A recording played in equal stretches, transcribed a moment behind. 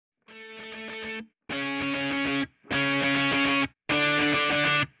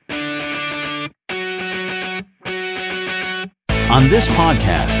On this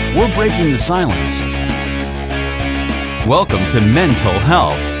podcast, we're breaking the silence. Welcome to Mental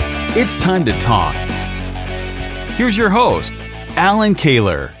Health. It's time to talk. Here's your host, Alan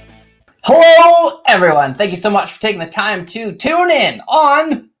Kaler. Hello, everyone. Thank you so much for taking the time to tune in.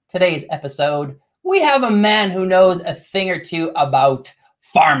 On today's episode, we have a man who knows a thing or two about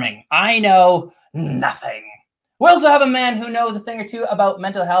farming. I know nothing. We also have a man who knows a thing or two about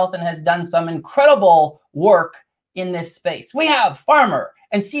mental health and has done some incredible work in this space. We have farmer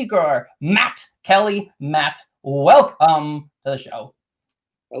and seed grower Matt Kelly. Matt, welcome to the show.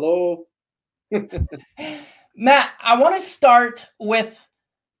 Hello. Matt, I want to start with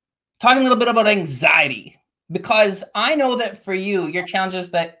talking a little bit about anxiety, because I know that for you, your challenges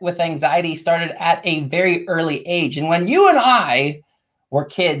with anxiety started at a very early age. And when you and I were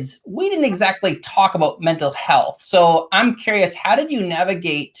kids, we didn't exactly talk about mental health. So I'm curious, how did you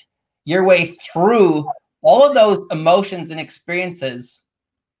navigate your way through all of those emotions and experiences?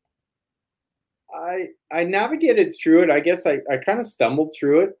 I navigated through it. I guess I kind of stumbled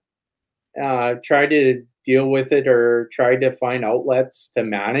through it, tried to deal with it or tried to find outlets to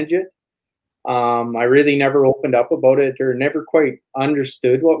manage it. I really never opened up about it or never quite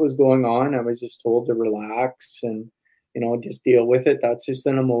understood what was going on. I was just told to relax and, just deal with it. That's just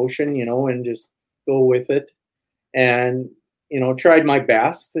an emotion, and just go with it. And, tried my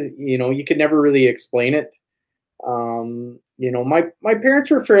best. You could never really explain it. My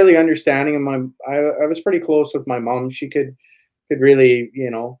parents were fairly understanding, and I was pretty close with my mom. She could really,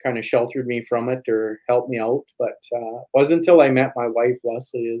 kind of sheltered me from it or help me out. But it wasn't until I met my wife,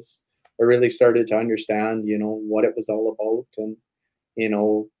 Leslie, is I really started to understand, what it was all about, and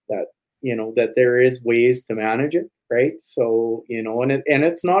that there is ways to manage it, right? So, and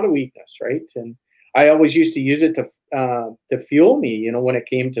it's not a weakness, right? And I always used to use it to fuel me, when it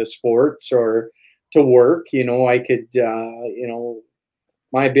came to sports or to work. I could,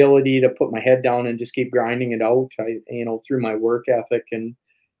 my ability to put my head down and just keep grinding it out, through my work ethic and,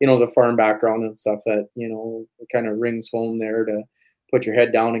 the farm background and stuff that, it kind of rings home there to put your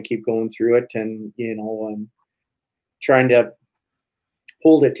head down and keep going through it. And, trying to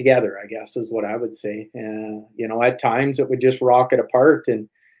hold it together, I guess, is what I would say. At times it would just rock it apart, and,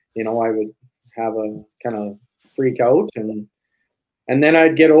 I would have a kind of freak out, and then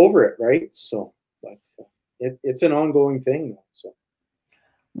I'd get over it. Right. So, but it's an ongoing thing. So.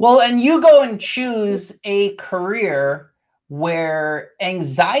 Well, and you go and choose a career where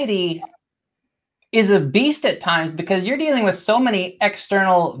anxiety is a beast at times because you're dealing with so many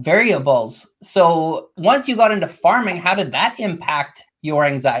external variables. So once you got into farming, how did that impact your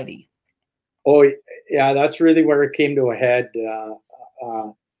anxiety? Oh, yeah, that's really where it came to a head.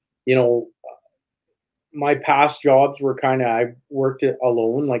 My past jobs were I worked it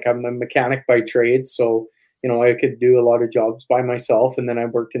alone. Like, I'm a mechanic by trade. So, I could do a lot of jobs by myself. And then I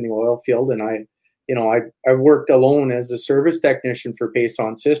worked in the oil field, and I worked alone as a service technician for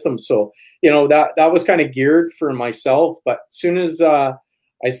Pason Systems. So, that was kind of geared for myself. But as soon as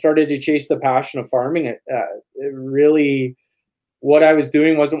I started to chase the passion of farming, it really, what I was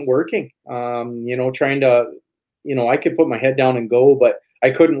doing wasn't working. Trying to, I could put my head down and go, but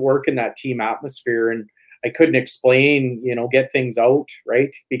I couldn't work in that team atmosphere, and I couldn't explain, get things out,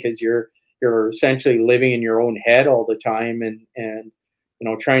 right? Because you're essentially living in your own head all the time, and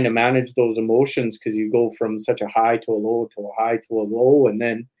trying to manage those emotions, because you go from such a high to a low to a high to a low, and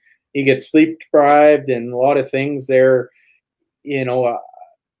then you get sleep deprived and a lot of things there.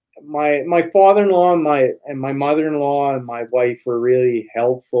 My father-in-law and my mother-in-law and my wife were really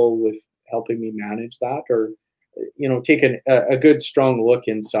helpful with helping me manage that, or take a good strong look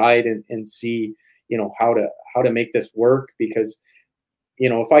inside and see how to make this work. Because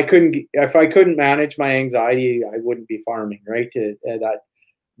if I couldn't manage my anxiety, I wouldn't be farming, right? That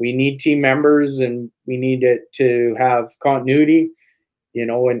we need team members, and we need it to have continuity,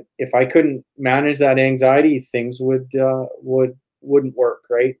 and if I couldn't manage that anxiety, things wouldn't work,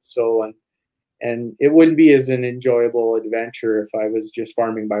 right? So, and it wouldn't be as an enjoyable adventure if I was just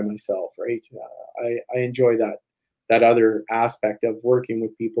farming by myself, right? I enjoy that other aspect of working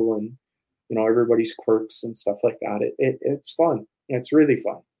with people, and everybody's quirks and stuff like that. It's fun. It's really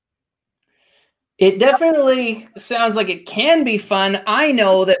fun. It definitely sounds like it can be fun. I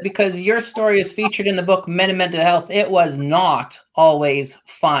know that because your story is featured in the book Men and Mental Health, it was not always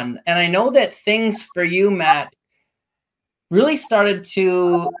fun. And I know that things for you, Matt, really started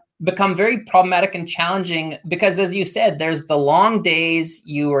to become very problematic and challenging because, as you said, there's the long days,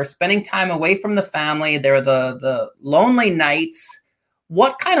 you were spending time away from the family, there were the lonely nights.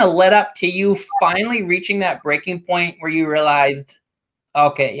 What kind of led up to you finally reaching that breaking point where you realized,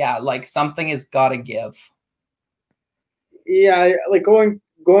 okay, yeah, like something has got to give? Yeah, like going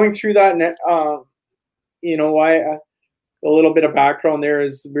through that, you know, a little bit of background there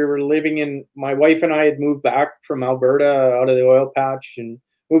is we were living in, my wife and I had moved back from Alberta out of the oil patch and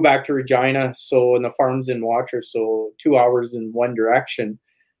moved back to Regina. So, and the farm's in Watrous, so 2 hours in one direction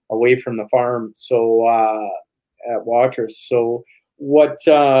away from the farm. So, at Watrous. So what,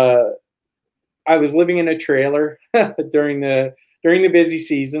 I was living in a trailer during the busy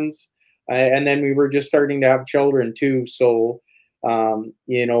seasons. And then we were just starting to have children too. So,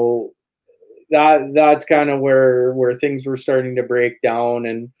 you know, that's kind of where things were starting to break down,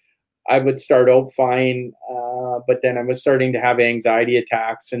 and I would start out fine, but then I was starting to have anxiety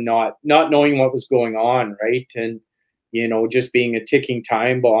attacks and not knowing what was going on, right? And you know, just being a ticking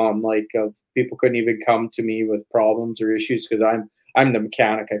time bomb, like people couldn't even come to me with problems or issues because I'm the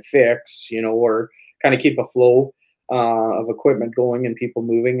mechanic. I fix, you know, or kind of keep a flow of equipment going and people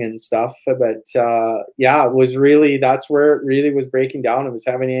moving and stuff. But yeah, it was really, that's where it really was breaking down. It was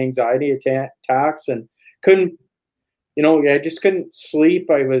having anxiety attacks and couldn't, you know, I just couldn't sleep.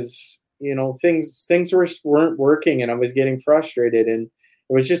 I was, you know, things weren't working, and I was getting frustrated, and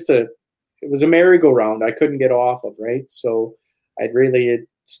it was just it was a merry-go-round I couldn't get off of, right? So it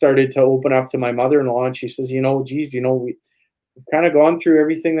started to open up to my mother-in-law, and she says, you know, geez, you know, we've kind of gone through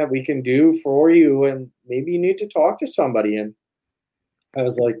everything that we can do for you, and maybe you need to talk to somebody. And I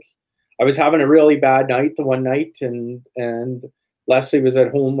was like, I was having a really bad night the one night, and Leslie was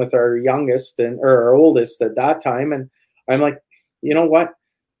at home with our youngest or our oldest at that time, and I'm like, you know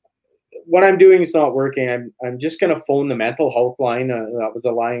what I'm doing is not working. I'm just going to phone the mental health line. That was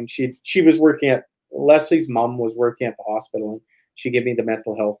a line she was working at. Leslie's mom was working at the hospital, and she gave me the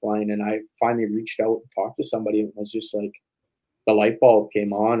mental health line, and I finally reached out and talked to somebody, and it was just like the light bulb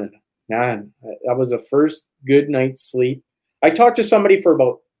came on, and man, that was the first good night's sleep. I talked to somebody for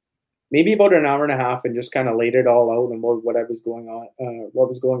about an hour and a half and just kind of laid it all out and what I was going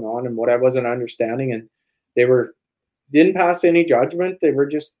on, and what I wasn't understanding, and they didn't pass any judgment. They were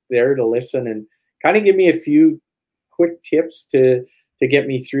just there to listen and kind of give me a few quick tips to get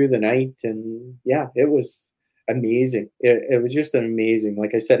me through the night. And yeah, it was amazing. It was just amazing.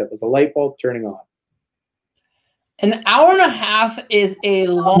 Like I said, it was a light bulb turning on. An hour and a half is a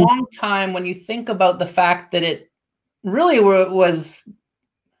long time when you think about the fact that it really was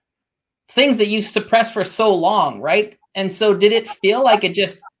things that you suppressed for so long, right? And so did it feel like it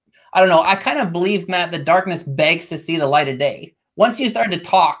just, I don't know, I kind of believe, Matt, the darkness begs to see the light of day. Once you started to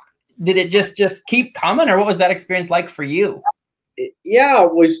talk, did it just keep coming, or what was that experience like for you? Yeah,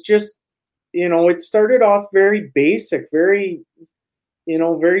 it was just, you know, it started off very basic, very, you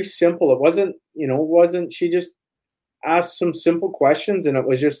know, very simple. It wasn't, she just asked some simple questions, and it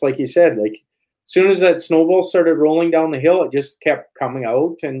was just like you said, like as soon as that snowball started rolling down the hill, it just kept coming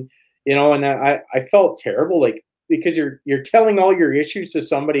out. And, you know, and I felt terrible, like, because you're telling all your issues to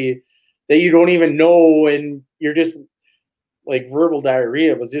somebody that you don't even know, and you're just like verbal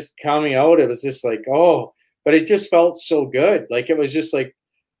diarrhea. It was just coming out. It was just like, oh, but it just felt so good. Like it was just like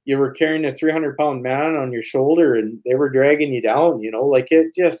you were carrying a 300-pound man on your shoulder, and they were dragging you down, you know, like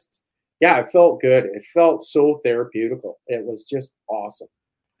it just, yeah, it felt good. It felt so therapeutical. It was just awesome.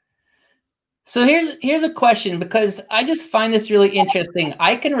 So here's a question, because I just find this really interesting.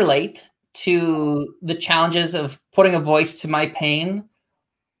 I can relate to the challenges of putting a voice to my pain.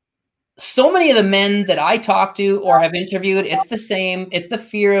 So many of the men that I talk to or have interviewed, it's the same. It's the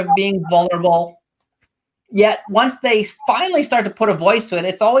fear of being vulnerable. Yet once they finally start to put a voice to it,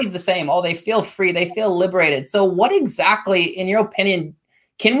 it's always the same. Oh, they feel free. They feel liberated. So what exactly, in your opinion,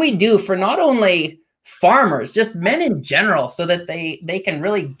 can we do for not only farmers, just men in general, so that they can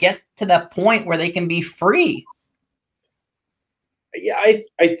really get to that point where they can be free? Yeah,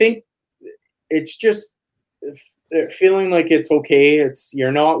 I think it's just feeling like it's okay.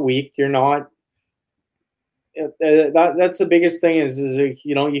 You're not weak. You're not. That's the biggest thing. Is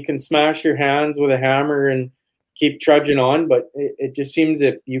you know, you can smash your hands with a hammer and keep trudging on, but it just seems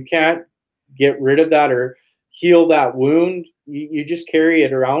if you can't get rid of that or heal that wound, you just carry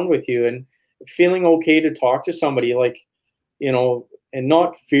it around with you. And feeling okay to talk to somebody, like, you know, and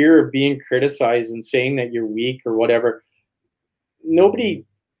not fear of being criticized and saying that you're weak or whatever.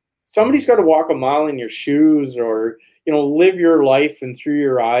 Somebody's got to walk a mile in your shoes, or, you know, live your life and through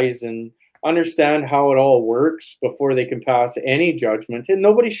your eyes and understand how it all works before they can pass any judgment. And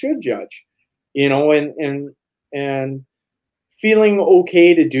nobody should judge, you know, and feeling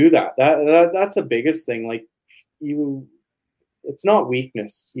okay to do that. That's the biggest thing. Like it's not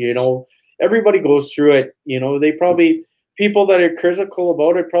weakness, you know, everybody goes through it, you know, people that are critical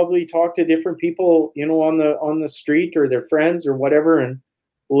about it probably talk to different people, you know, on the street or their friends or whatever. And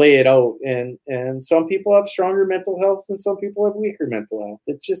lay it out. And some people have stronger mental health and some people have weaker mental health.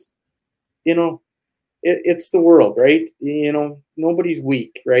 It's just, you know, it's the world, right? You know, nobody's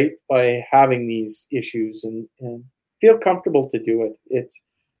weak, right, by having these issues, and feel comfortable to do it.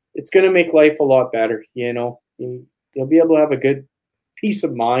 It's going to make life a lot better. You know, you'll be able to have a good peace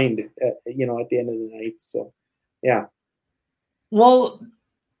of mind, you know, at the end of the night. So, yeah. Well,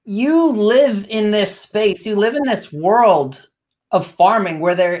 you live in this space. You live in this world of farming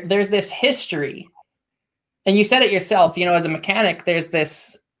where there's this history, and you said it yourself. You know, as a mechanic, there's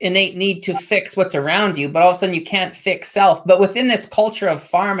this innate need to fix what's around you, but all of a sudden you can't fix self. But within this culture of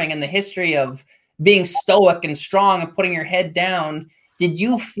farming and the history of being stoic and strong and putting your head down, did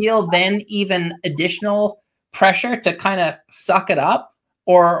you feel then even additional pressure to kind of suck it up,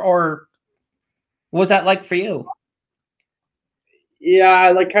 or what was that like for you? Yeah,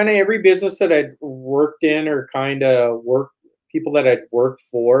 like kind of every business that I'd worked in, or kind of people that I'd worked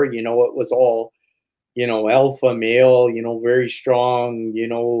for, you know, it was all, you know, alpha male, you know, very strong, you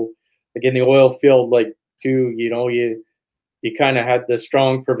know, like in the oil field, like too, you know, you kind of had the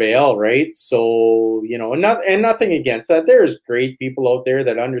strong prevail, right? So, you know, and nothing against that. There's great people out there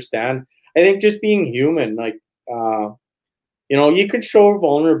that understand. I think just being human, like, you know, you can show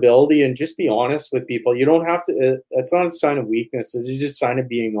vulnerability and just be honest with people. You don't have to, it's not a sign of weakness. It's just a sign of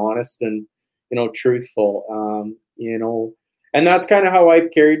being honest and, you know, truthful. You know, and that's kind of how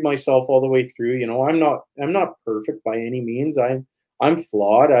I've carried myself all the way through. You know, I'm not perfect by any means. I'm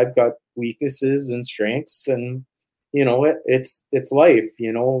flawed. I've got weaknesses and strengths, and, you know, it's life.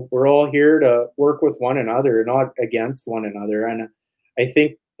 You know, we're all here to work with one another, not against one another. And I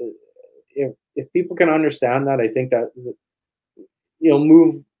think if people can understand that, I think that, you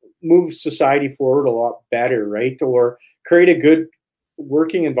know, move society forward a lot better, right? Or create a good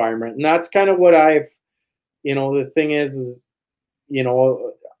working environment. And that's kind of what you know, the thing is, you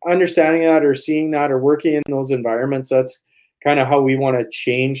know, understanding that or seeing that or working in those environments, that's kind of how we want to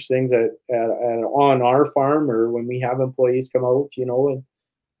change things on our farm, or when we have employees come out, you know. And,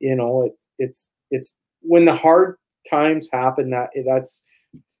 you know, it's when the hard times happen, that's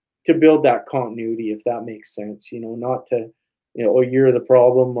to build that continuity, if that makes sense, you know, not to, you know, oh, you're the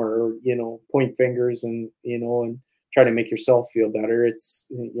problem, or, you know, point fingers and, you know, and try to make yourself feel better. It's,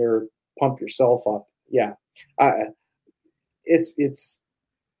 you're pump yourself up. Yeah.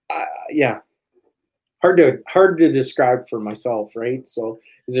 Yeah, hard to describe for myself, right? So,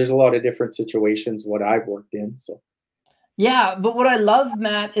 'cause there's a lot of different situations what I've worked in. So, Yeah, but what I love,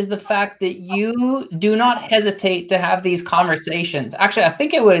 Matt, is the fact that you do not hesitate to have these conversations. Actually, I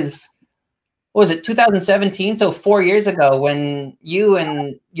think it was, what was it, 2017? So 4 years ago, when you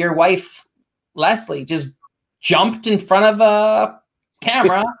and your wife, Leslie, just jumped in front of a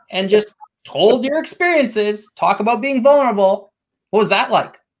camera and just told your experiences, talk about being vulnerable. What was that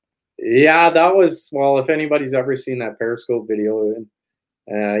like? yeah, that was, well, if anybody's ever seen that Periscope video,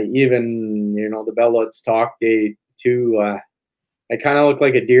 and even, you know, the Bell Let's Talk Day too, I kind of look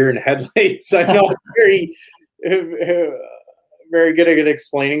like a deer in headlights. I'm not very very good at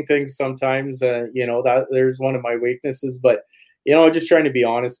explaining things sometimes. You know, that there's one of my weaknesses, but, you know, just trying to be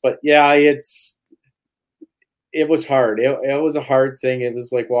honest. But yeah, it was hard. It was a hard thing. It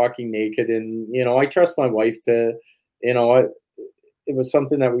was like walking naked, and, you know, I trust my wife to, you know, it was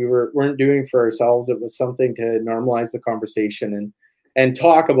something that we weren't doing for ourselves. It was something to normalize the conversation and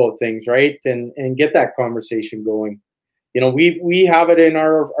talk about things, right? And get that conversation going. You know, we have it in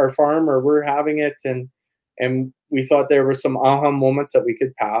our farm, or we're having it, and we thought there were some aha moments that we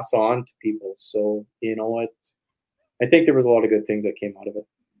could pass on to people. So, you know what? I think there was a lot of good things that came out of it.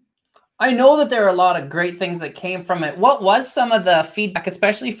 I know that there are a lot of great things that came from it. What was some of the feedback,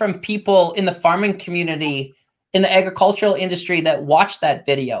 especially from people in the farming community, in the agricultural industry, that watched that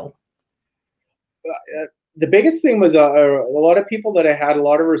video? The biggest thing was a lot of people that I had a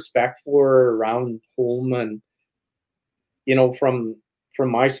lot of respect for around home, and, you know, from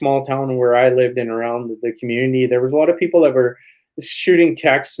my small town where I lived and around the community, there was a lot of people that were shooting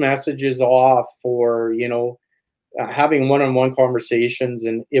text messages off, or, you know, having one-on-one conversations,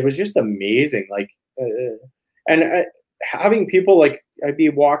 and it was just amazing. Like, having people, like, I'd be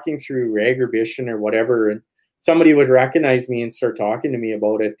walking through Agribition or whatever, and somebody would recognize me and start talking to me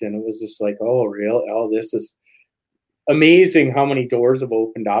about it, and it was just like, oh, real? Oh, this is amazing how many doors have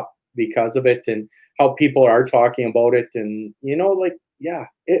opened up because of it, and how people are talking about it, and, you know, like, yeah,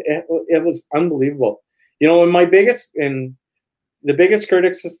 it was unbelievable. You know, and the biggest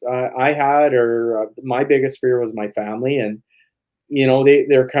critics I had, or my biggest fear, was my family, and, you know,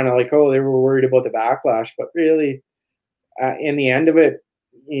 they're kind of like, oh, they were worried about the backlash, but really, in the end of it,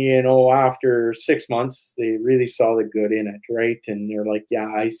 after 6 months, they really saw the good in it, right? And they're like, yeah,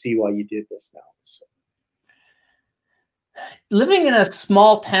 I see why you did this now. So. Living in a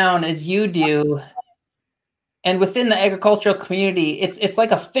small town as you do, and within the agricultural community, it's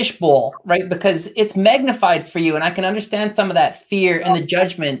like a fishbowl, right? Because it's magnified for you. And I can understand some of that fear and the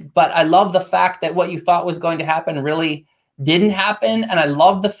judgment, but I love the fact that what you thought was going to happen really didn't happen. And I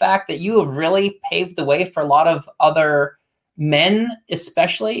love the fact that you have really paved the way for a lot of other men,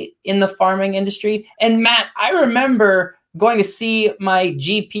 especially in the farming industry. And Matt, I remember going to see my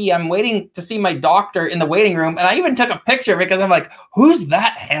GP. I'm waiting to see my doctor in the waiting room. And I even took a picture because I'm like, who's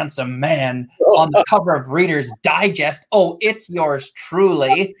that handsome man on the cover of Reader's Digest? Oh, it's yours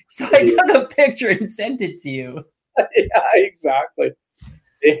truly. So I took a picture and sent it to you. Yeah, exactly.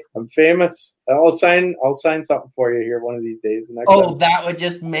 Hey, I'm famous. I'll sign something for you here one of these days. That would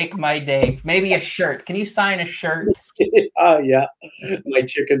just make my day. Maybe a shirt. Can you sign a shirt? Yeah. My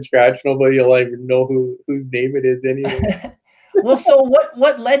chicken scratch. Nobody will even know whose name it is anyway. Well, so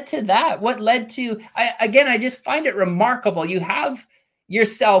what led to that? What led to, I just find it remarkable. You have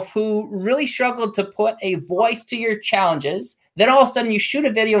yourself who really struggled to put a voice to your challenges. Then all of a sudden you shoot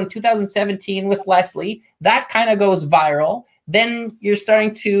a video in 2017 with Leslie. That kind of goes viral. Then you're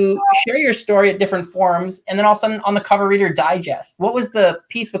starting to share your story at different forums. And then all of a sudden on the cover Reader Digest. What was the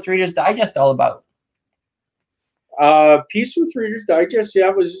piece with Reader's Digest all about? Piece with Reader's Digest,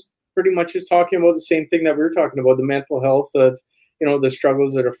 was just pretty much just talking about the same thing that we were talking about, the mental health of, the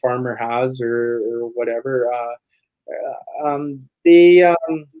struggles that a farmer has or whatever.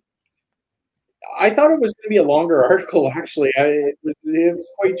 I thought it was going to be a longer article, actually. It was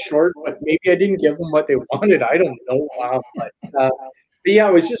quite short, but maybe I didn't give them what they wanted. I don't know. But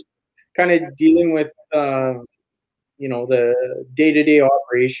it was just kind of dealing with, the day-to-day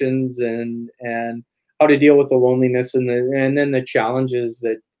operations and how to deal with the loneliness and then the challenges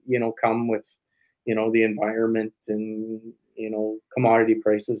that, come with, the environment and, commodity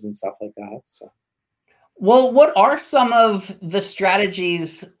prices and stuff like that. So. Well, what are some of the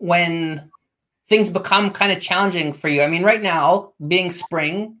strategies when things become kind of challenging for you? I mean, right now, being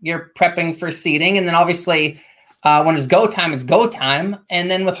spring, you're prepping for seeding. And then obviously when it's go time, it's go time. And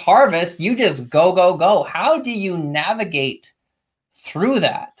then with harvest, you just go, go, go. How do you navigate through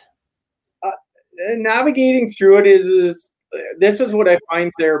that? Navigating through it is this is what I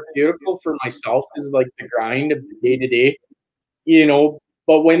find therapeutic for myself is like the grind of the day to day,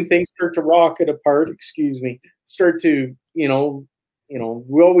 but when things start to rocket apart, start to, we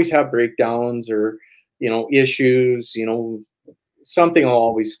always have breakdowns or, issues, something will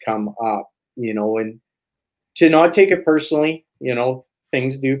always come up, and to not take it personally,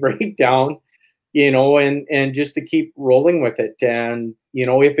 things do break down, and just to keep rolling with it. And,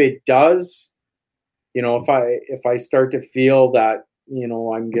 if it does, if I start to feel that,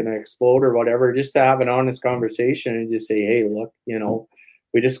 I'm going to explode or whatever, just to have an honest conversation and just say, hey, look,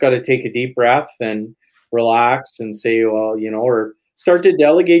 we just got to take a deep breath and relax and say, well, or start to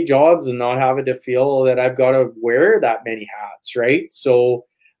delegate jobs and not have it to feel that I've got to wear that many hats. Right. So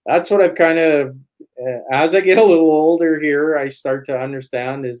that's what I've kind of, as I get a little older here, I start to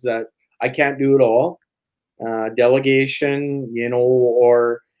understand is that I can't do it all. Delegation,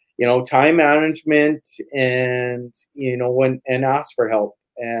 or, time management and, and ask for help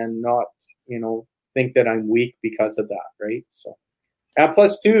and not, think that I'm weak because of that. Right. So.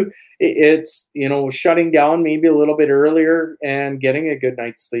 Plus, too, it's, shutting down maybe a little bit earlier and getting a good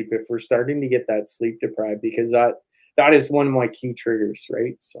night's sleep if we're starting to get that sleep deprived, because that is one of my key triggers,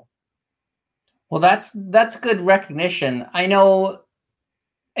 right? So, well, that's good recognition. I know.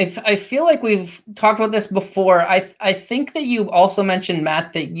 I feel like we've talked about this before. I think that you also mentioned,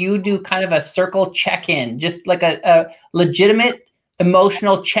 Matt, that you do kind of a circle check-in, just like a legitimate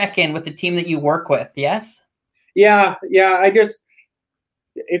emotional check-in with the team that you work with. Yes. Yeah.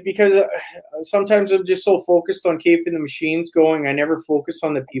 Because sometimes I'm just so focused on keeping the machines going, I never focus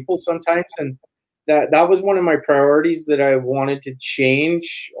on the people sometimes, and that was one of my priorities that I wanted to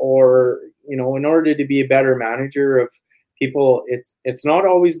change, or in order to be a better manager of people. It's not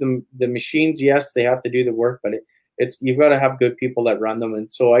always the machines. Yes, they have to do the work, but it's you've got to have good people that run them.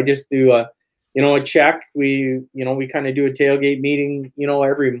 And so I just do a check. We kind of do a tailgate meeting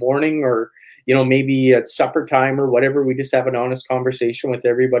every morning, or maybe at supper time or whatever. We just have an honest conversation with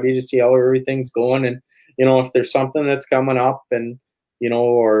everybody to see how everything's going. And, if there's something that's coming up and,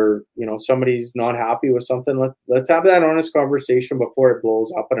 or, somebody's not happy with something, let's have that honest conversation before it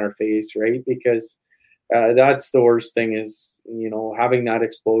blows up in our face. Right. Because that's the worst thing is, having that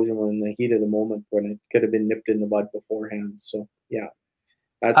explosion in the heat of the moment when it could have been nipped in the bud beforehand. So, yeah.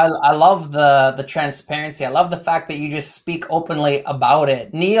 I love the transparency. I love the fact that you just speak openly about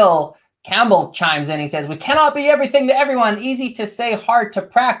it. Neil Campbell chimes in. He says, "We cannot be everything to everyone. Easy to say, hard to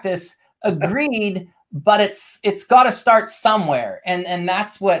practice." Agreed, but it's got to start somewhere, and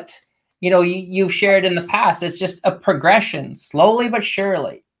that's what you've shared in the past. It's just a progression, slowly but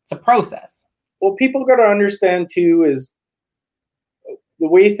surely. It's a process. Well, people got to understand too is the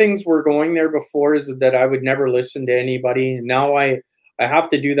way things were going there before is that I would never listen to anybody. Now I have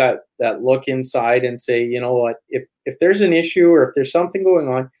to do that look inside and say, you know what, if there's an issue or if there's something going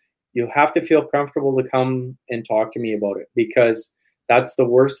on, you have to feel comfortable to come and talk to me about it, because that's the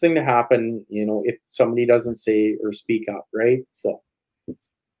worst thing to happen, if somebody doesn't say or speak up, right? So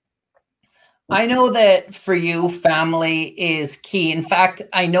I know that for you, family is key. In fact,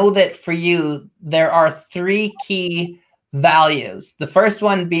 I know that for you, there are 3 key values. The first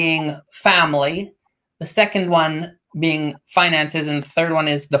one being family, the second one being finances, and the third one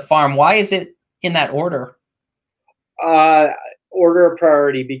is the farm. Why is it in that order? Order of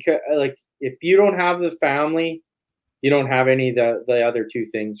priority, because if you don't have the family, you don't have any of the other 2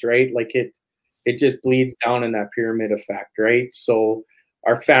 things, right? Like it just bleeds down in that pyramid effect, right? So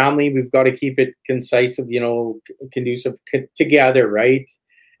our family, we've got to keep it concise, conducive together, right?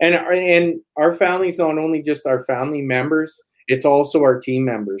 And our family is not only just our family members, it's also our team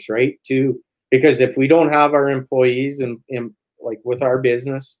members, right? Too, because if we don't have our employees and like with our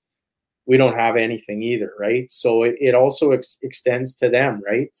business, we don't have anything either, right? So it also extends to them,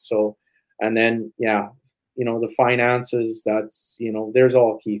 right? So, and then, the finances, that's, there's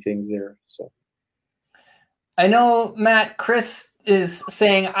all key things there. So I know, Matt, Chris is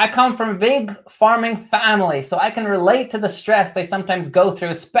saying, I come from a big farming family, so I can relate to the stress they sometimes go through,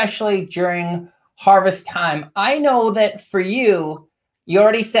 especially during harvest time. I know that for you, you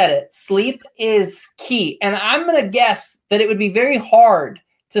already said it, sleep is key. And I'm going to guess that it would be very hard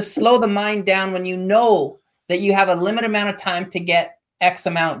to slow the mind down when you know that you have a limited amount of time to get X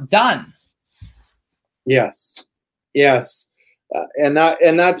amount done. Yes. And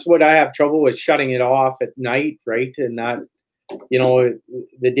that's what I have trouble with, shutting it off at night, right? And that,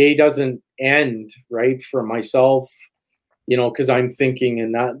 the day doesn't end, right, for myself, because I'm thinking,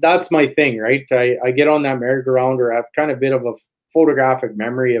 and that's my thing, right? I get on that merry-go-round, or I have kind of a bit of a photographic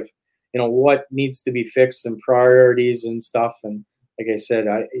memory of, what needs to be fixed and priorities and stuff. And like I said,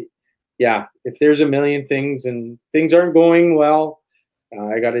 if there's a million things and things aren't going well,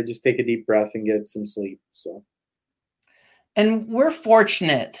 I got to just take a deep breath and get some sleep. So. And we're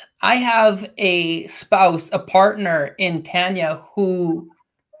fortunate. I have a spouse, a partner in Tanya, who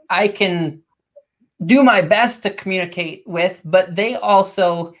I can do my best to communicate with, but they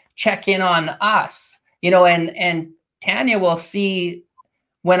also check in on us, and Tanya will see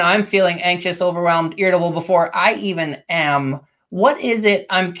when I'm feeling anxious, overwhelmed, irritable before I even am. What is it,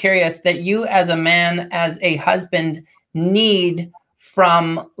 I'm curious, that you as a man, as a husband, need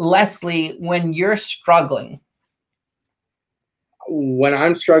from Leslie when you're struggling? When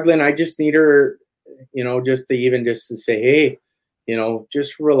I'm struggling, I just need her, just to say, hey,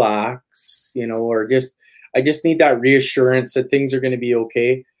 just relax, or I just need that reassurance that things are going to be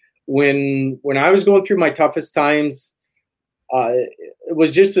okay. When I was going through my toughest times, it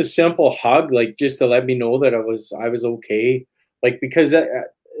was just a simple hug, like just to let me know that I was okay. Like, because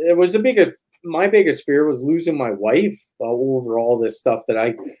it was my biggest fear was losing my wife over all this stuff that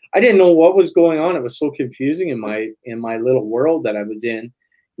I didn't know what was going on. It was so confusing in my little world that I was in,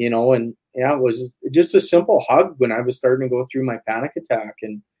 and it was just a simple hug when I was starting to go through my panic attack,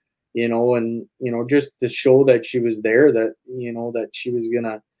 and just to show that she was there, that that she was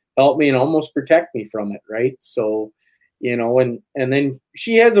gonna help me and almost protect me from it, right? So, and then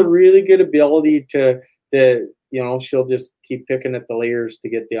she has a really good ability to she'll just keep picking at the layers to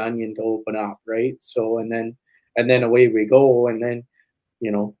get the onion to open up, right? So, and then away we go, and then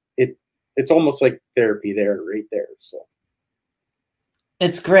it's almost like therapy there, right there. So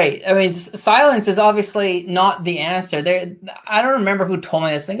it's great. I mean, silence is obviously not the answer. I don't remember who told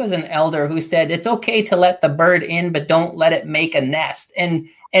me this. I think it was an elder who said it's okay to let the bird in, but don't let it make a nest. And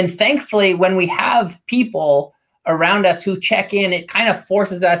thankfully, when we have people around us who check in, it kind of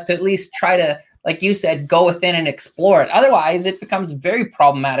forces us to at least try to, like you said, go within and explore it. Otherwise, it becomes very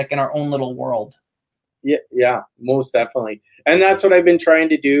problematic in our own little world. Yeah, most definitely. And that's what I've been trying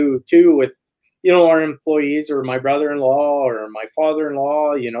to do too with, our employees, or my brother-in-law or my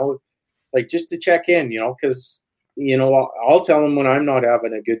father-in-law, like just to check in, because, I'll tell them when I'm not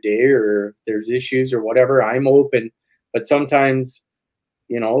having a good day, or if there's issues or whatever. I'm open, but sometimes,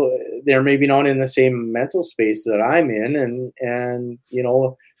 they're maybe not in the same mental space that I'm in, and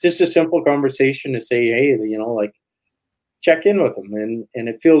just a simple conversation to say, hey, like, check in with them, and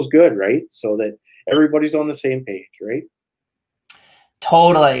it feels good, right? So that everybody's on the same page, right?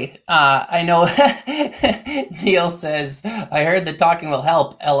 Totally. I know Neil says, I heard that talking will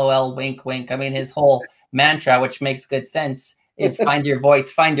help. LOL, wink, wink. I mean, his whole mantra, which makes good sense, is find your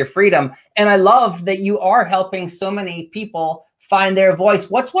voice, find your freedom. And I love that you are helping so many people find their voice.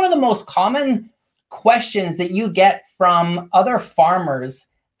 What's one of the most common questions that you get from other farmers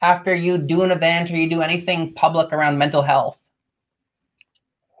after you do an event or you do anything public around mental health?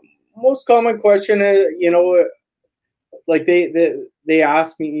 Most common question is, like they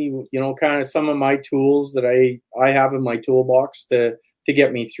ask me, kind of some of my tools that I have in my toolbox to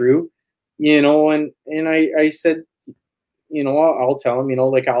get me through, and I said, I'll tell them,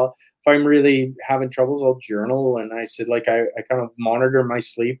 like if I'm really having troubles, I'll journal. And I said, like, I kind of monitor my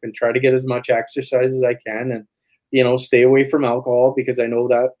sleep and try to get as much exercise as I can, and, stay away from alcohol because I know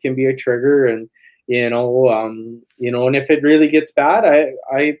that can be a trigger. And, and if it really gets bad,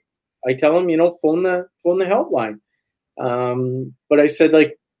 I tell them, phone the helpline. But I said,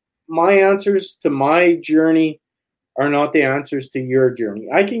 like, my answers to my journey are not the answers to your journey.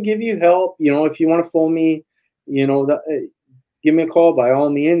 I can give you help, if you want to phone me, give me a call by all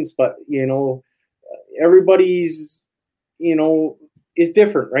means. But, everybody's, is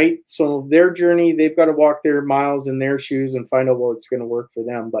different, right? So their journey, they've got to walk their miles in their shoes and find out what's going to work for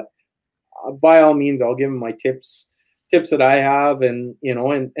them. But by all means, I'll give them my tips that I have. And,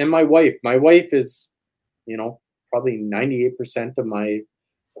 and my wife is, probably 98% of my,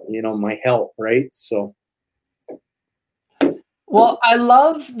 my help, right? So. Well, I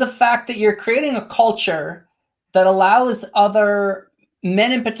love the fact that you're creating a culture that allows other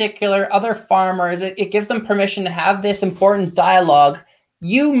men in particular, other farmers, it gives them permission to have this important dialogue.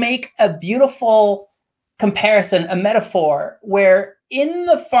 You make a beautiful comparison, a metaphor, where in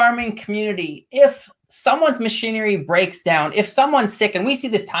the farming community, if someone's machinery breaks down, if someone's sick, and we see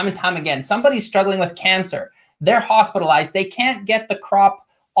this time and time again, somebody's struggling with cancer, they're hospitalized, they can't get the crop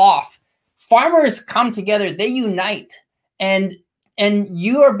off. Farmers come together, they unite. And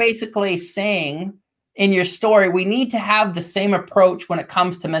you are basically saying in your story, we need to have the same approach when it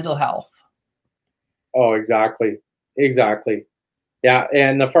comes to mental health. Oh, exactly. Yeah,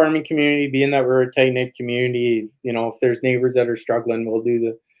 and the farming community, being that we're a tight-knit community, if there's neighbors that are struggling, we'll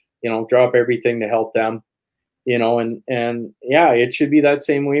do the, drop everything to help them, and yeah, it should be that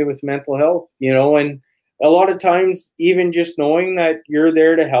same way with mental health, and a lot of times, even just knowing that you're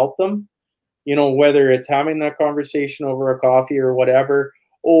there to help them, whether it's having that conversation over a coffee or whatever,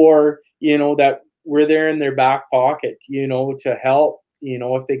 or, that we're there in their back pocket, to help,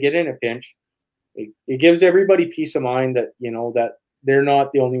 if they get in a pinch, it gives everybody peace of mind that, that they're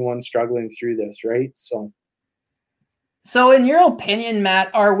not the only ones struggling through this, right? So in your opinion,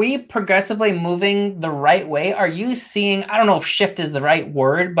 Matt, are we progressively moving the right way? Are you seeing, I don't know if shift is the right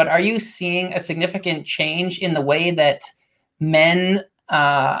word, but are you seeing a significant change in the way that men,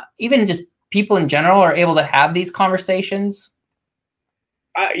 even just people in general, are able to have these conversations?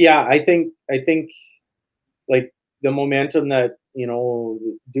 Yeah, I think like the momentum that,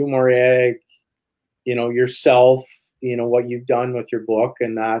 Do More Egg, yourself, what you've done with your book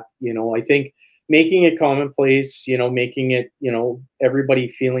and that, I think making it commonplace, making it, everybody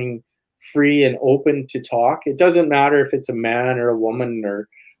feeling free and open to talk. It doesn't matter if it's a man or a woman or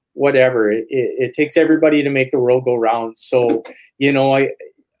whatever. It takes everybody to make the world go round. So,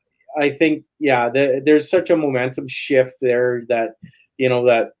 I think, yeah, there's such a momentum shift there that,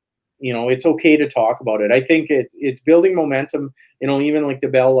 it's okay to talk about it. I think it's building momentum, even like the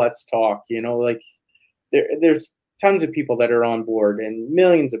Bell Let's Talk, like there's tons of people that are on board and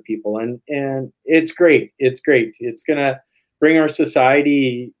millions of people. And it's great. It's great. It's going to bring our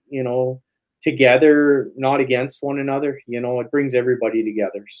society, together, not against one another. It brings everybody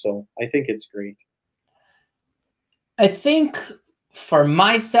together. So I think it's great. I think for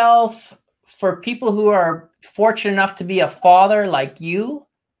myself, for people who are fortunate enough to be a father like you,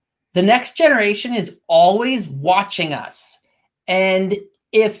 the next generation is always watching us. And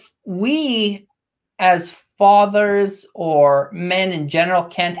if we as fathers or men in general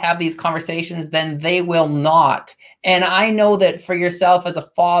can't have these conversations, then they will not. And I know that for yourself as a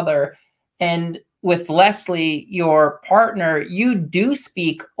father and with Leslie, your partner, you do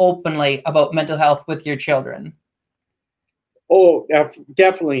speak openly about mental health with your children. Oh,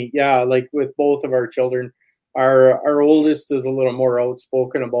 definitely. Yeah. Like with both of our children, our oldest is a little more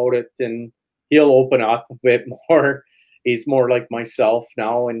outspoken about it, and he'll open up a bit more. He's more like myself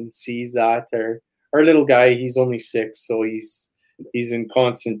now and sees that. Our little guy, he's only 6, so he's in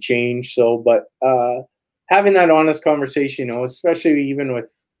constant change. So, but having that honest conversation, especially even with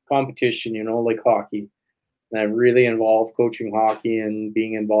competition, like hockey, and I'm really involved coaching hockey and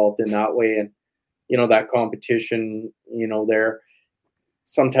being involved in that way. And, that competition, there,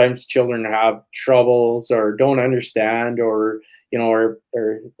 sometimes children have troubles or don't understand or,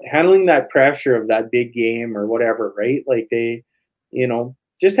 or handling that pressure of that big game or whatever, right? Like they,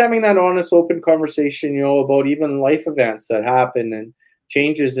 just having that honest, open conversation, about even life events that happen and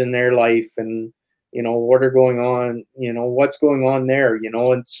changes in their life and, what are going on, what's going on there,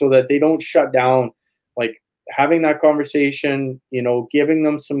 and so that they don't shut down, like having that conversation, giving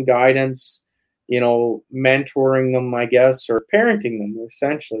them some guidance, mentoring them, I guess, or parenting them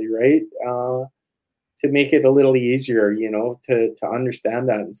essentially, right? To make it a little easier, to understand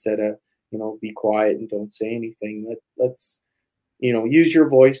that instead of, be quiet and don't say anything. Let's, use your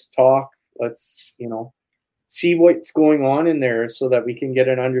voice, talk. Let's, see what's going on in there so that we can get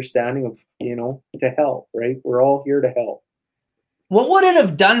an understanding of, to help, right? We're all here to help. What would it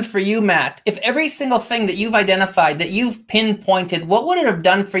have done for you, Matt, if every single thing that you've identified, that you've pinpointed, what would it have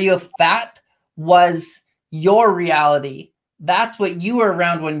done for you if that was your reality? That's what you were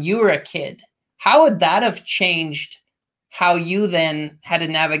around when you were a kid. How would that have changed how you then had to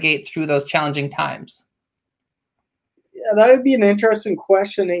navigate through those challenging times? Yeah, that would be an interesting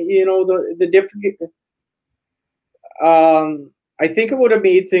question. The different. I think it would have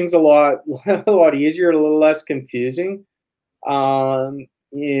made things a lot easier, a little less confusing. And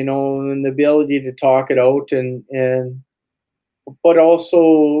the ability to talk it out but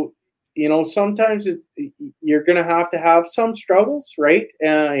also, sometimes you're going to have some struggles, right?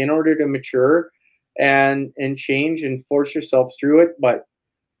 In order to mature and change and force yourself through it. But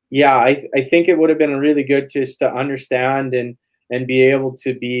yeah, I think it would have been really good just to understand and be able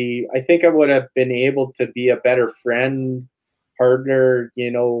to be, I think I would have been able to be a better friend, partner,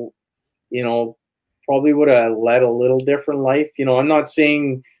 probably would have led a little different life. I'm not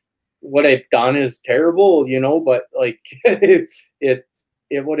saying what I've done is terrible, but like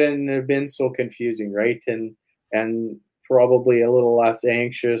it wouldn't have been so confusing, right? And probably a little less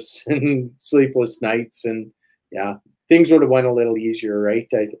anxious and sleepless nights, and yeah, things would have went a little easier, right?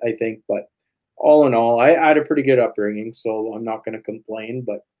 I think, but all in all, I had a pretty good upbringing, so I'm not going to complain,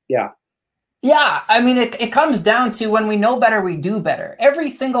 but yeah. Yeah, I mean, it comes down to when we know better, we do better. Every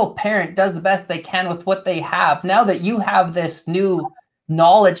single parent does the best they can with what they have. Now that you have this new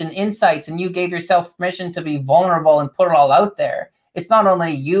knowledge and insights and you gave yourself permission to be vulnerable and put it all out there, it's not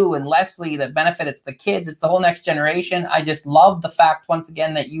only you and Leslie that benefit, it's the kids, it's the whole next generation. I just love the fact, once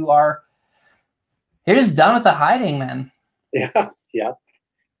again, that you're just done with the hiding, man. Yeah.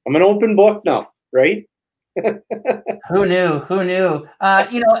 I'm an open book now, right? Who knew?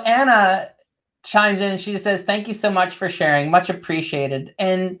 Anna chimes in and she just says, thank you so much for sharing. Much appreciated.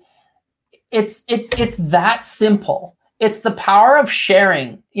 And it's that simple. It's the power of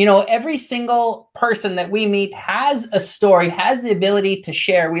sharing. Every single person that we meet has a story, has the ability to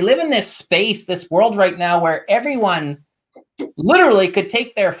share. We live in this space, this world right now where everyone literally could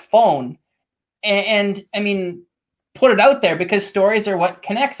take their phone and I mean, put it out there, because stories are what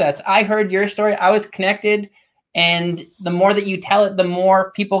connects us. I heard your story. I was connected. And the more that you tell it, the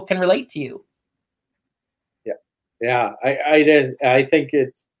more people can relate to you. Yeah. I think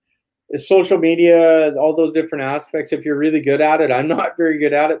it's social media, all those different aspects. If you're really good at it, I'm not very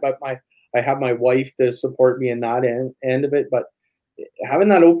good at it, but I have my wife to support me in that end of it. But having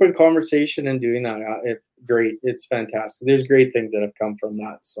that open conversation and doing that, it's great. It's fantastic. There's great things that have come from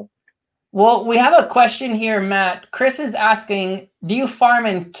that. So. Well, we have a question here, Matt. Chris is asking, do you farm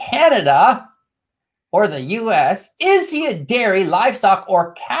in Canada or the U.S.? Is he a dairy, livestock,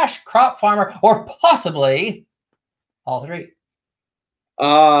 or cash crop farmer, or possibly all three?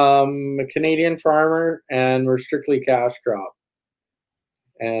 A Canadian farmer, and we're strictly cash crop.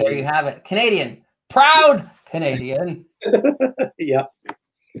 And there you have it. Canadian. Proud Canadian. Yeah.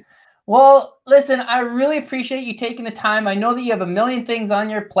 Well, listen, I really appreciate you taking the time. I know that you have a million things on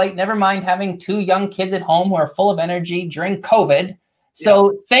your plate, never mind having 2 young kids at home who are full of energy during COVID.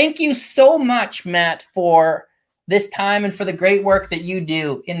 So Thank you so much, Matt, for this time and for the great work that you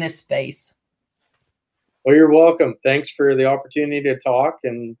do in this space. Well, you're welcome. Thanks for the opportunity to talk,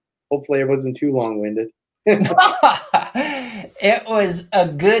 and hopefully it wasn't too long-winded. It was a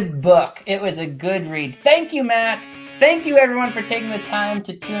good book. It was a good read. Thank you, Matt. Thank you, everyone, for taking the time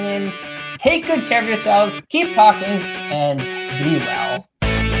to tune in. Take good care of yourselves. Keep talking and be well.